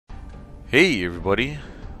Hey everybody,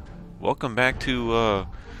 welcome back to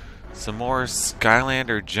some more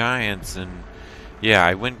Skylander Giants. And yeah,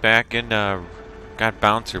 I went back and got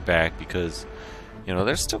Bouncer back because you know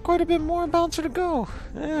there's still quite a bit more Bouncer to go.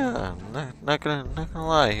 Yeah, not gonna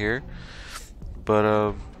lie here,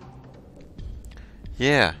 but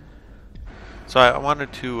yeah. So I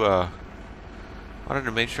wanted to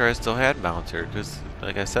make sure I still had Bouncer because,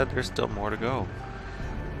 like I said, there's still more to go.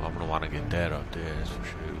 Well, I'm gonna want to get that up there, that's for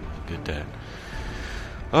sure. Get that.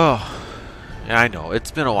 Oh, yeah, I know.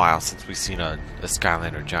 It's been a while since we've seen a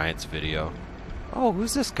Skylander Giants video. Oh,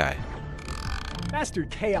 who's this guy? Master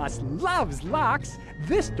Chaos loves locks.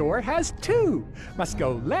 This door has two. Must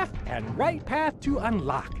go left and right path to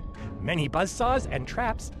unlock. Many buzzsaws and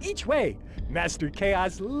traps each way. Master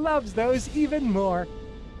Chaos loves those even more.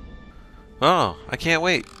 Oh, I can't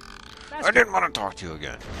wait. I didn't want to talk to you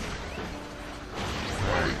again.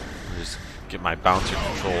 Alright, just get my bouncer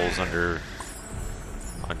controls under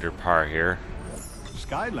par here.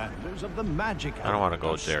 Skylanders of the magic. I don't want to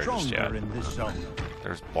go there just yet. In this zone.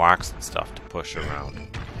 There's blocks and stuff to push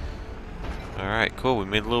around. Alright, cool. We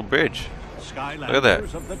made a little bridge. Skylanders Look at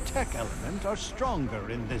that. of the tech element are stronger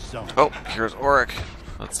in this zone. Oh, here's Auric.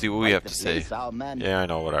 Let's see what we have to say. Yeah, I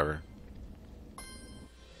know, whatever.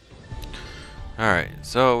 Alright,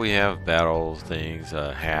 so we have battle things,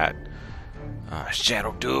 hat,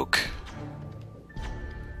 Shadow Duke,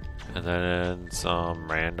 and then some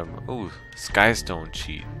random, ooh, Skystone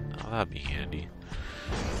cheat. Oh, that'd be handy.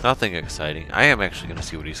 Nothing exciting. I am actually going to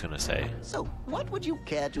see what he's going to say. So, what would you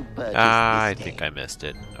care to purchase I this think day? I missed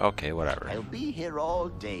it. Okay, whatever. I'll be here all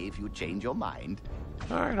day if you change your mind.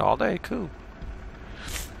 Alright, all day, cool.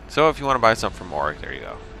 So if you want to buy something from Auric, there you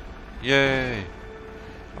go. Yay!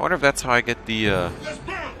 I wonder if that's how I get the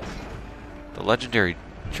legendary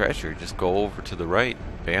treasure. Just go over to the right.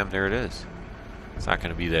 Bam, there it is. It's not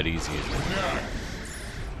going to be that easy, is it?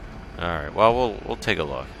 Alright, well, we'll take a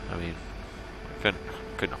look. I mean,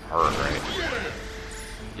 couldn't hurt, right?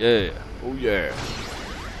 Yeah. Oh, yeah.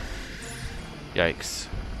 Yikes.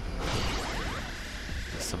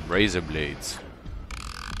 Some razor blades.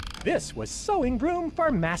 This was sewing room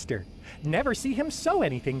for Master. Never see him sew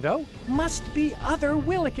anything, though. Must be other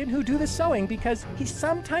Willikin who do the sewing because he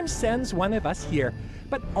sometimes sends one of us here,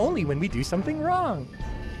 but only when we do something wrong.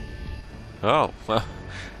 Oh, well.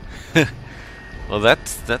 Well,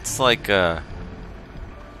 that's like, it's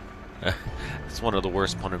one of the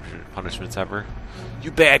worst punishments ever. You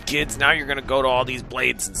bad kids, now you're gonna go to all these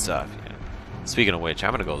blades and stuff. Yeah. Speaking of which, I'm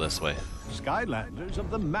gonna go this way. Skylanders of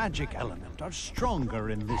the magic element are stronger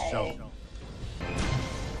in this zone.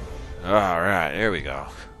 Alright, there we go.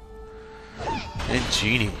 And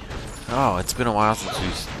Genie. Oh, it's been a while since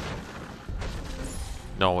we've...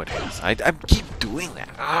 No, it is. I keep doing that.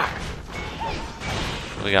 Ah.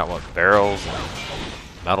 We got, what, barrels and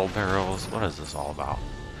metal barrels? What is this all about?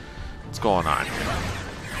 What's going on here?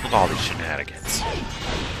 Look at all these shenanigans.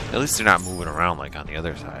 At least they're not moving around like on the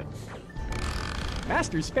other side.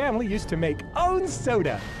 Master's family used to make own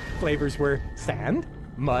soda. Flavors were sand,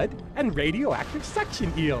 mud, and radioactive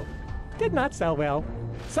suction eel. Did not sell well.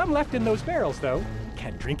 Some left in those barrels, though.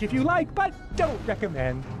 Can drink if you like, but don't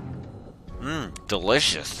recommend. Mmm,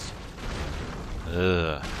 delicious.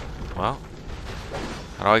 Ugh. Well,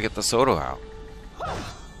 how do I get the soda out?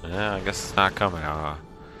 Yeah, I guess it's not coming out,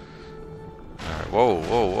 huh? Alright, whoa,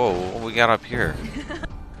 whoa, whoa, what we got up here?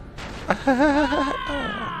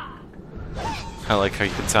 I like how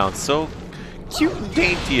you can sound so cute and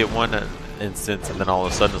dainty at one instance, and then all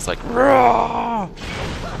of a sudden it's like, raw!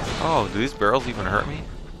 Oh, do these barrels even hurt me?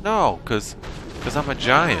 No, because I'm a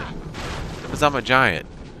giant. Because I'm a giant.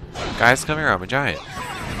 Guys, come here, I'm a giant.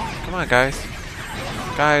 Come on, guys.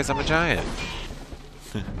 Guys, I'm a giant.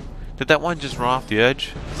 Did that one just run off the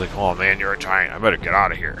edge? It's like, oh man, you're a giant. I better get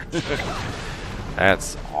out of here.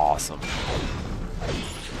 That's awesome.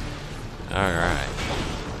 Alright.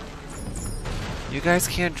 You guys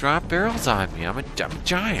can't drop barrels on me. I'm a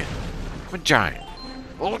giant. I'm a giant.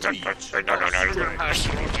 Oh, yes!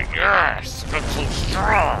 I'm so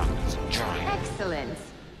strong. It's a giant. Excellent.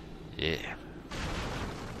 Yeah.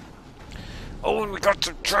 Oh, and we got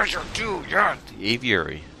some treasure too. Yeah, the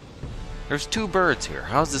aviary. There's two birds here.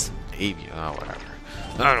 How's this aviary? Oh, whatever.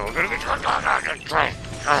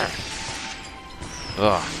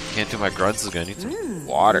 Ugh, can't do my grunts. Is gonna need some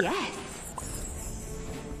water. Yes.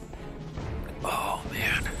 Oh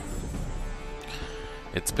man,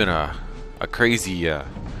 it's been a crazy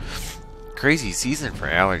crazy season for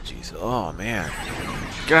allergies. Oh man,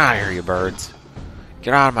 get out of here, you birds!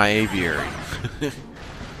 Get out of my aviary.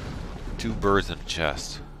 Two birds in a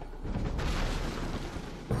chest.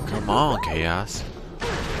 Come on, Chaos.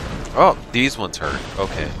 Oh, these ones hurt.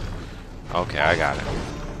 Okay. Okay, I got it.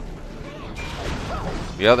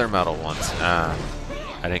 The other metal ones, I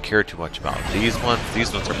didn't care too much about. These ones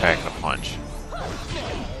are packing a punch.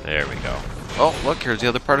 There we go. Oh, look, here's the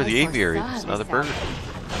other part of the aviary. It's another bird.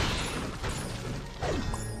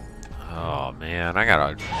 Oh, man,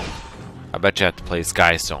 I bet you have to play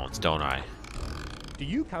Skystones, don't I? Do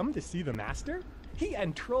you come to see the master? He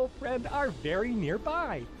and Troll Friend are very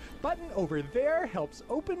nearby. Button over there helps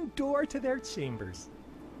open door to their chambers.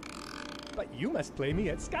 But you must play me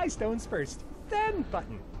at Skystones first, then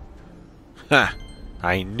Button. Ha!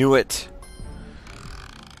 I knew it!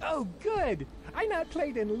 Oh, good! I not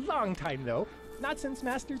played in a long time, though. Not since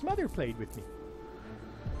Master's mother played with me.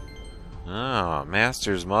 Oh,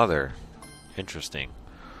 Master's mother. Interesting.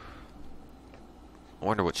 I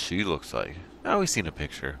wonder what she looks like. Oh, we've seen a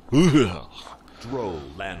picture. Droll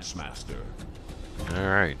Lancemaster.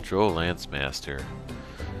 Alright, Droll Lancemaster.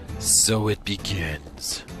 So it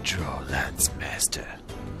begins, Droll Lancemaster.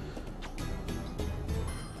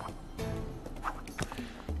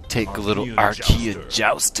 Take a little Archaean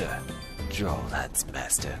jouster, Droll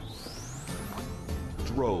Lancemaster.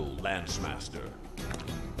 Droll Lancemaster.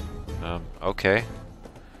 Okay.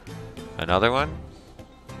 Another one?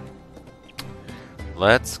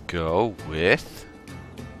 Let's go with...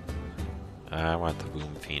 I want the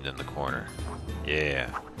Boom Fiend in the corner. Yeah.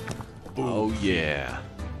 Oh yeah.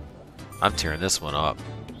 I'm tearing this one up.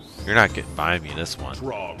 You're not getting by me in this one.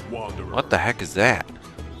 What the heck is that?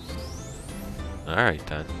 Alright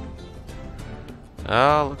then.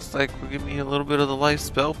 Oh, looks like we're giving me a little bit of the life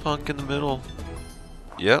spell punk in the middle.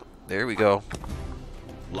 Yep, there we go.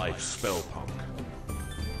 Life spell punk.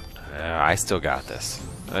 I still got this.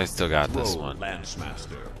 I still got this one.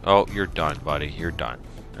 Lancemaster. Oh, you're done, buddy. You're done.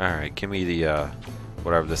 Alright, give me the,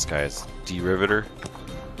 whatever this guy is. D-Riveter?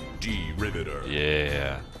 D-Riveter.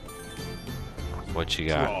 Yeah. What you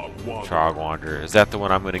got? Trog Wanderer. Is that the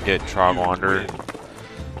one I'm gonna get? Trog Wanderer?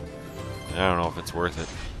 I don't know if it's worth it.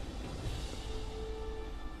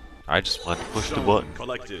 I just want to push the button.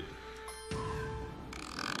 Collected.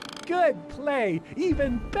 Good play!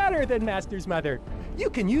 Even better than Master's mother. You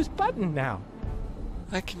can use Button now.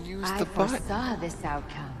 I can use I the button. foresaw this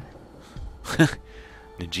outcome.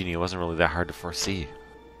 Nagini, it wasn't really that hard to foresee.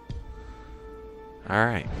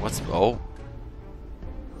 Alright, what's... Oh.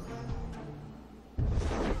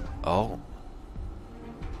 Oh.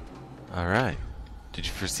 Alright. Did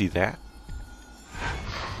you foresee that?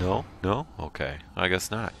 No? No? Okay. I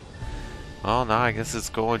guess not. Well, now I guess it's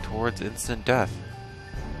going towards instant death.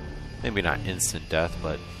 Maybe not instant death,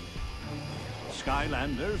 but...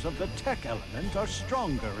 Skylanders of the tech element are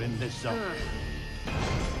stronger in this zone.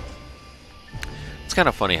 It's kind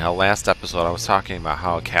of funny how last episode I was talking about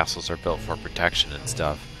how castles are built for protection and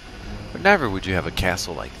stuff. But never would you have a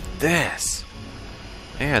castle like this.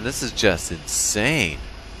 Man, this is just insane.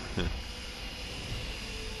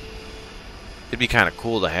 It'd be kind of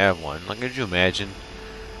cool to have one. Like, could you imagine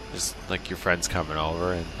just like your friends coming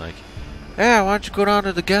over and like, hey, why don't you go down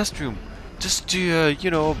to the guest room? Just to you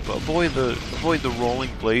know, avoid the rolling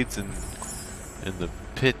blades and the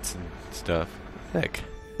pits and stuff. Heck,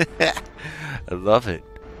 I love it.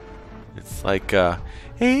 It's like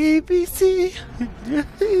A B C,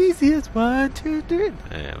 easiest 1 2 3.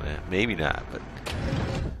 Maybe not, but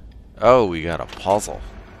oh, we got a puzzle.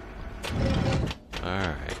 All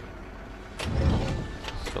right.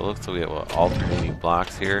 So it looks like we have what, alternating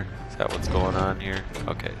blocks here. Is that what's going on here?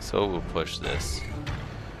 Okay, so we'll push this.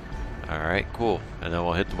 Alright, cool. And then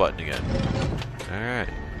we'll hit the button again. Alright.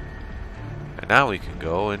 And now we can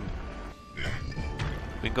go and...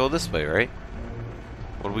 we can go this way, right?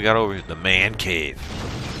 What do we got over here? The man cave.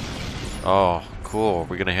 Oh, cool.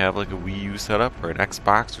 We're gonna have like a Wii U setup or an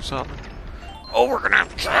Xbox or something? Oh, we're gonna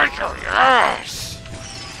have treasure, yes!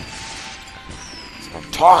 That's what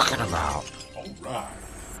I'm talking about. Alright.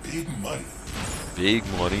 Big money. Big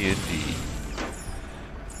money indeed.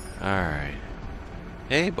 Alright.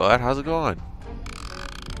 Hey, bud, how's it going?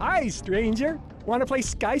 Hi, stranger. Want to play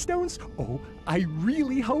Skystones? Oh, I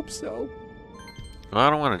really hope so. Well, I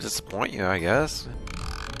don't want to disappoint you, I guess.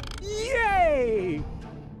 Yay!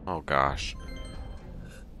 Oh, gosh.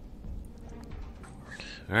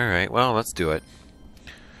 Alright, well, let's do it.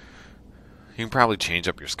 You can probably change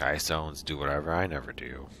up your Skystones, do whatever. I never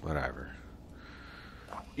do. Whatever.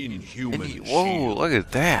 Inhuman Whoa, shield. look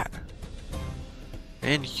at that.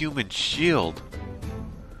 Inhuman shield.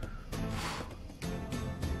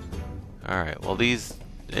 Alright, well these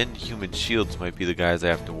inhuman shields might be the guys I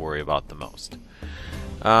have to worry about the most.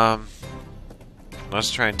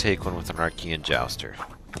 Let's try and take one with an Archaean jouster.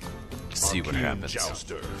 See what happens.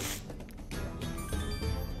 Jouster.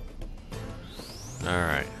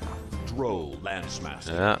 Alright. Droll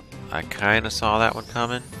Lancemaster. Yeah, I kind of saw that one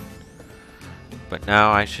coming. But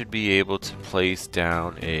now I should be able to place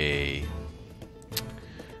down a...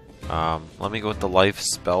 let me go with the Life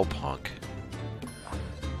Spell Punk.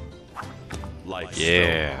 Life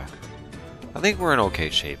Yeah. I think we're in okay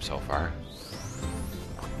shape so far.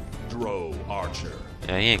 Drow Archer.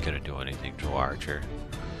 Yeah, he ain't gonna do anything, Joe Archer.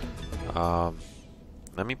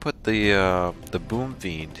 Let me put the Boom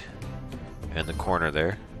Fiend in the corner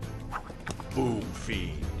there. Boom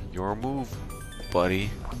Fiend. Your move, buddy.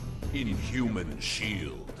 Inhuman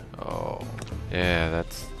Shield. Oh, yeah,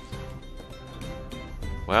 that's...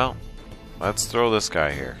 Well, let's throw this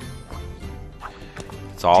guy here.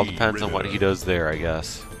 It all depends on what he does there, I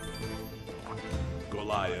guess.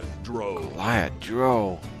 Goliath Drow. Goliath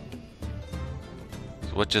Drow.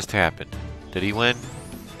 So what just happened? Did he win?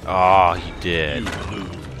 Oh, he did. You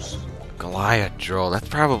lose. Goliath Drow. That's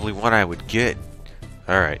probably what I would get.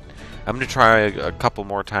 Alright. I'm going to try a couple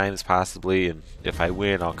more times, possibly, and if I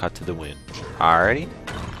win, I'll cut to the win. Alrighty?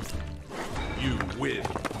 You win.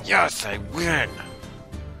 Yes, I win!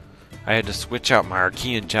 I had to switch out my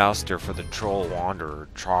Archean Jouster for the Troll Wanderer,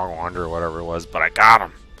 Troll Wanderer, whatever it was, but I got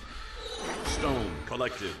him! Stone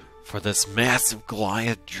collected. For this massive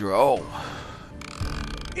Goliath Drow.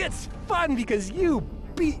 It's fun because you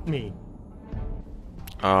beat me.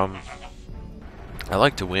 I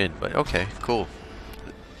like to win, but okay, cool.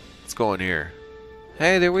 Let's go in here.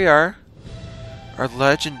 Hey, there we are. Our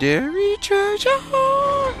legendary treasure!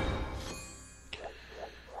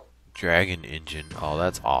 Dragon engine. Oh,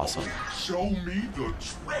 that's awesome. Show me the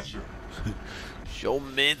treasure. Show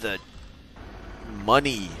me the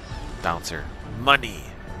money, bouncer. Money.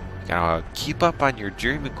 Gotta keep up on your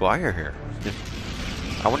Jerry Maguire here.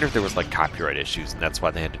 I wonder if there was like copyright issues and that's why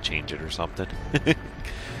they had to change it or something. I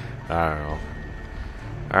don't know.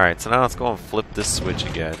 Alright, so now let's go and flip this switch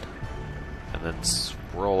again. And then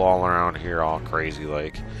swirl all around here all crazy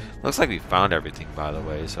like. Looks like we found everything, by the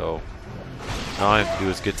way, so all I have to do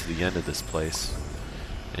is get to the end of this place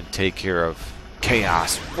and take care of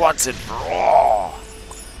chaos once and for all.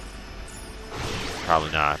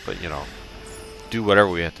 Probably not, but you know, do whatever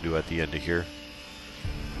we have to do at the end of here.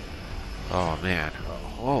 Oh man.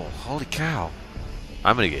 Oh, holy cow.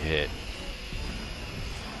 I'm gonna get hit.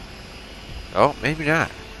 Oh, maybe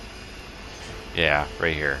not. Yeah,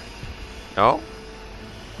 right here. No?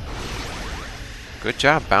 Good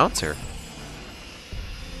job, bouncer.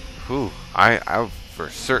 Whew, I for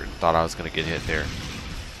certain thought I was gonna get hit there.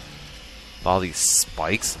 All these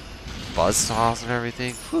spikes, buzzsaws and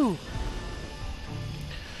everything. Whew.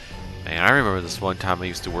 Man, I remember this one time I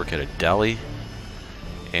used to work at a deli,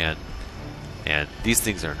 and these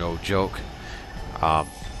things are no joke.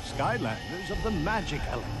 Skylanders of the magic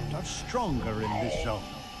element are stronger in this zone.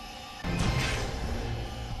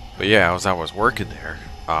 But yeah, as I was working there,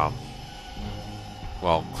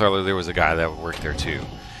 well, clearly there was a guy that worked there too,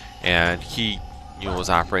 and he, you know, was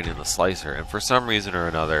operating the slicer, and for some reason or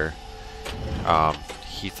another,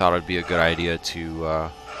 he thought it'd be a good idea to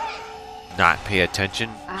not pay attention.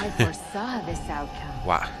 I foresaw this outcome.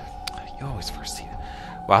 Wow, you always foresee it.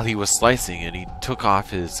 While he was slicing, and he took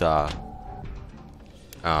off his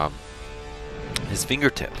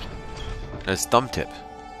fingertip, his thumb tip.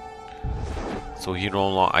 So he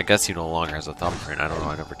I guess he no longer has a thumbprint. I don't know.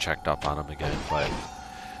 I never checked up on him again, but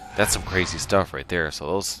that's some crazy stuff right there. So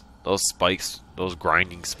those spikes, those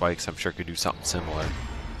grinding spikes, I'm sure could do something similar.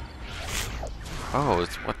 Oh,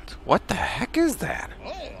 it's what the heck is that?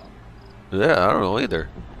 Yeah, I don't know either.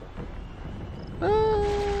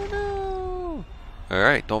 Oh no! All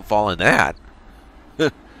right, don't fall in that.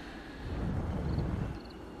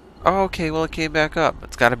 Oh, okay, well it came back up.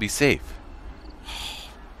 It's got to be safe.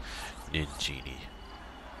 Ninjini.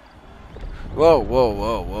 Whoa, whoa,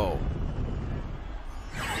 whoa, whoa.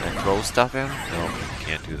 Can I throw stuff at him? No,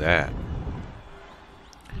 can't do that.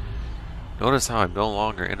 Notice how I'm no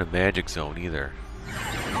longer in a magic zone either.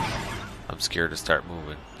 I'm scared to start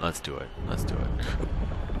moving. Let's do it. Let's do it.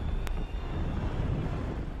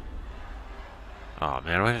 Oh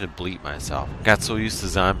man, I had to bleep myself. Got so used to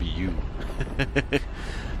Zombie U.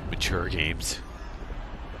 Mature games.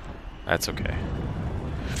 That's okay.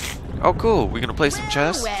 Oh cool, we're gonna play some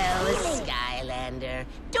chess? Well, Skylander,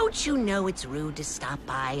 don't you know it's rude to stop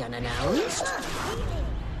by unannounced?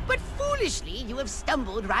 But foolishly, you have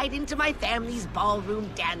stumbled right into my family's ballroom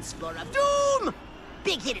dance floor of doom!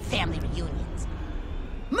 Big hit at family reunions.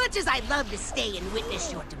 Much as I'd love to stay and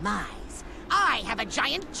witness your demise, I have a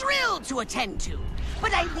giant drill to attend to.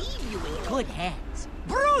 But I leave you in good hands.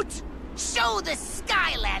 Brute! Show the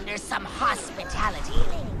Skylanders some hospitality.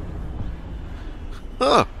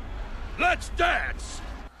 Huh. Let's dance!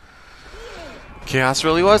 Chaos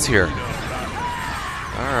really was here.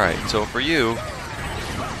 Alright, so for you,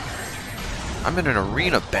 I'm in an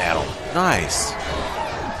arena battle. Nice.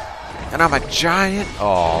 And I'm a giant.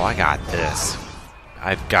 Oh, I got this.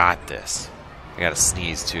 I've got this. I gotta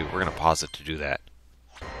sneeze too. We're gonna pause it to do that.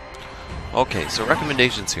 Okay, so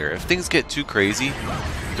recommendations here. If things get too crazy,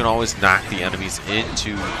 you can always knock the enemies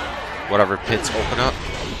into whatever pits open up,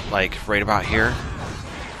 like right about here.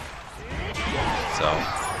 So,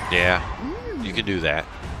 yeah, you can do that.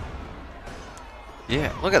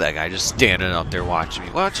 Yeah, look at that guy just standing up there watching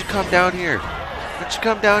me. Why don't you come down here? Why don't you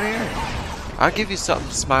come down here? I'll give you something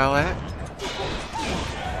to smile at.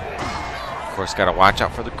 Of course, gotta watch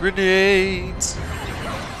out for the grenades.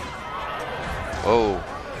 Whoa.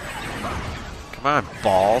 Come on,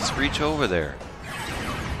 balls. Reach over there.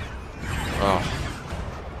 Oh.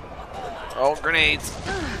 Oh, grenades.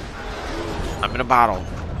 I'm in a bottle.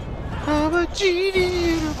 I'm a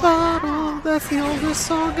genie in a bottle. That's the oldest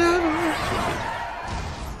song ever.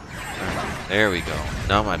 There we go.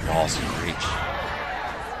 Now my balls can reach.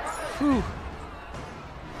 Whew.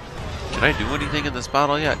 Can I do anything in this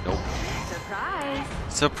bottle yet? Nope. Surprise!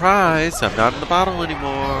 Surprise! I'm not in the bottle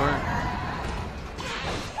anymore.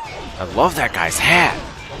 I love that guy's hat.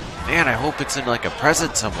 Man, I hope it's in like a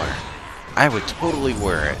present somewhere. I would totally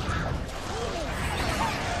wear it.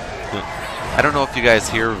 I don't know if you guys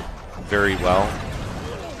hear very well,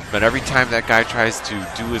 but every time that guy tries to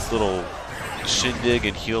do his little shindig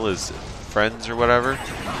and heal his friends or whatever,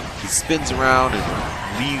 he spins around and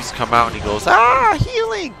leaves come out and he goes, ah,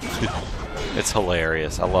 healing! It's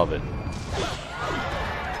hilarious. I love it.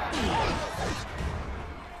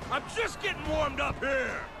 I'm just getting warmed up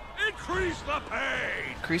here. Increase the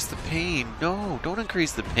pain. Increase the pain? No, don't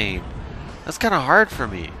increase the pain. That's kind of hard for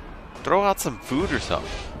me. Throw out some food or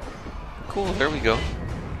something. Cool, there we go.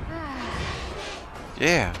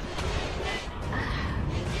 Yeah.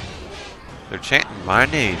 They're chanting my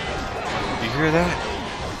name. You hear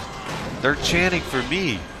that? They're chanting for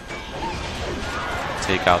me.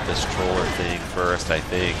 Take out this troller thing first, I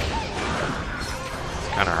think. It's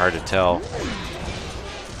kind of hard to tell.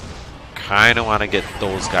 Kind of want to get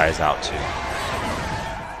those guys out too.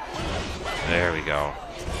 There we go.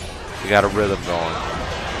 We got a rhythm going.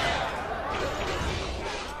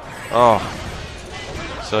 Oh.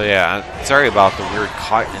 So yeah, sorry about the weird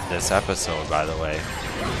cut in this episode, by the way.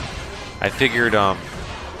 I figured I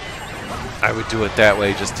would do it that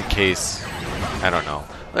way just in case. I don't know.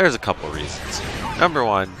 There's a couple reasons. Number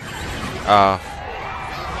one,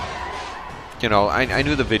 you know, I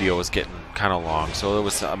knew the video was getting kind of long, so it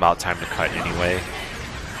was about time to cut anyway.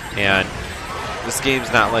 And this game's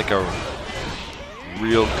not like a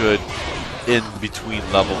real good in-between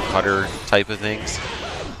level cutter type of things.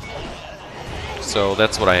 So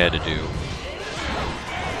that's what I had to do.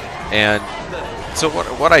 And so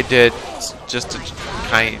what I did, just to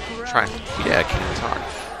try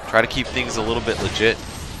to keep things a little bit legit,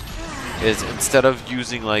 is instead of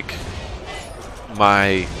using like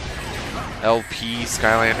my LP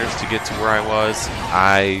Skylanders to get to where I was,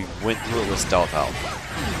 I went through it with Stealth Health,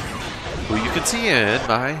 who you can see in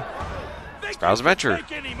my Sprout's Adventure.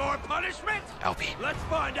 Any more punishment? LP. Let's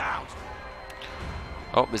find out.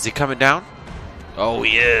 Oh, is he coming down? Oh,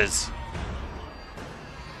 he is.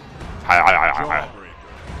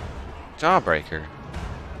 Jawbreaker.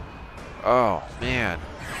 Oh, man.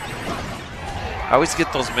 I always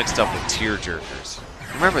get those mixed up with tear jerkers.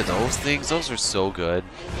 Remember those things? Those are so good.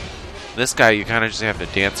 This guy, you kind of just have to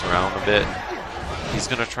dance around a bit. He's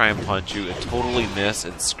going to try and punch you and totally miss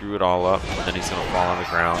and screw it all up, and then he's going to fall on the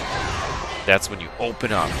ground. That's when you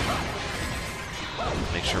open up.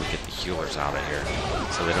 Make sure we get the healers out of here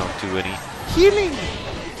so they don't do any healing.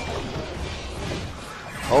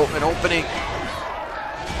 Oh, an opening.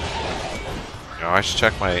 No, I should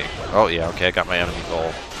check my... Oh, yeah, okay, I got my enemy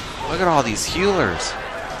goal. Look at all these healers.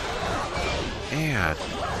 Man.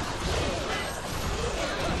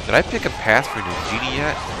 Did I pick a path for Nugini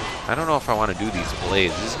yet? I don't know if I want to do these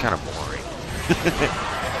blades. This is kind of boring.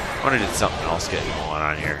 I want to do something else getting going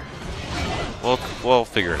on here. We'll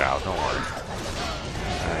figure it out. Don't worry.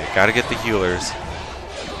 Alright, gotta get the healers.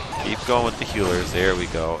 Keep going with the healers. There we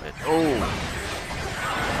go. And, oh!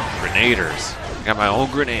 Grenaders. I got my own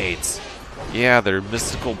grenades. Yeah, they're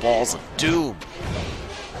mystical balls of doom.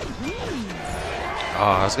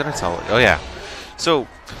 Oh, I was gonna tell it. Oh, yeah. So,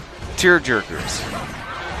 tear jerkers.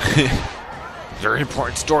 Very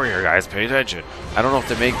important story here, guys. Pay attention. I don't know if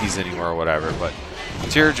they make these anymore or whatever, but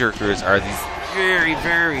tear jerkers are these very,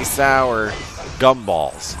 very sour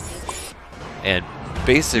gumballs. And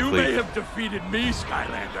basically... You may have defeated me,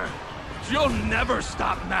 Skylander. You'll never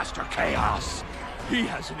stop Master Chaos. He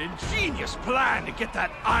has an ingenious plan to get that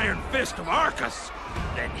Iron Fist of Arcus.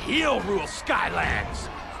 Then he'll rule Skylands.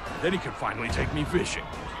 Then he can finally take me fishing.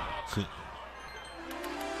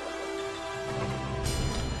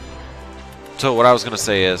 So what I was gonna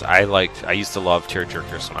say is I used to love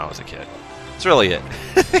tearjerkers when I was a kid. That's really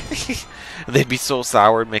it. They'd be so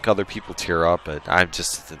sour and make other people tear up, but I'm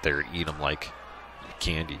just sit there and eat them like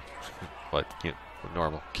candy. But, you know,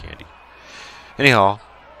 normal candy. Anyhow,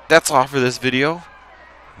 that's all for this video.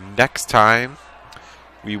 Next time,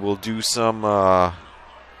 we will do some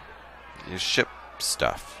ship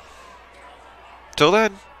stuff. Till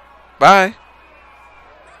then, bye.